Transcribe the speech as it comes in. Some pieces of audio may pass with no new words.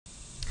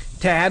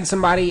to add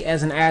somebody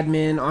as an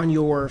admin on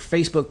your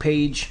Facebook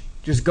page,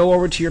 just go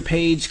over to your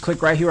page,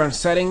 click right here on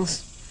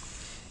settings,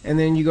 and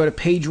then you go to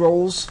page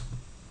roles,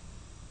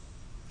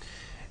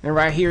 and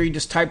right here you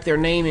just type their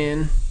name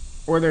in,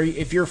 or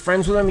if you're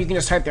friends with them, you can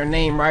just type their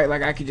name, right?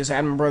 Like I could just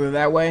add my brother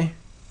that way,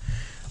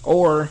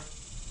 or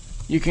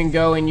you can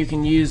go and you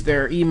can use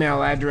their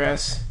email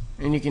address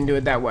and you can do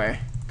it that way.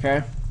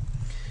 Okay,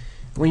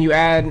 when you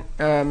add,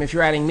 if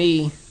you're adding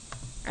me,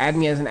 add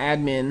me as an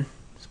admin.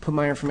 Just put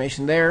my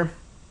information there,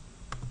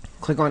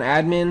 click on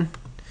admin,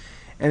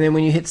 and then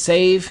when you hit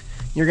save,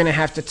 you're gonna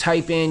have to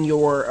type in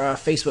your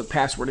Facebook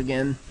password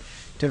again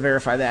to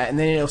verify that, and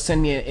then it'll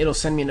send me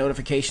a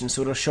notification,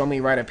 so it'll show me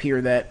right up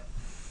here that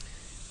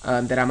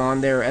that I'm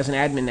on there as an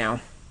admin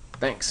now.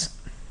 Thanks.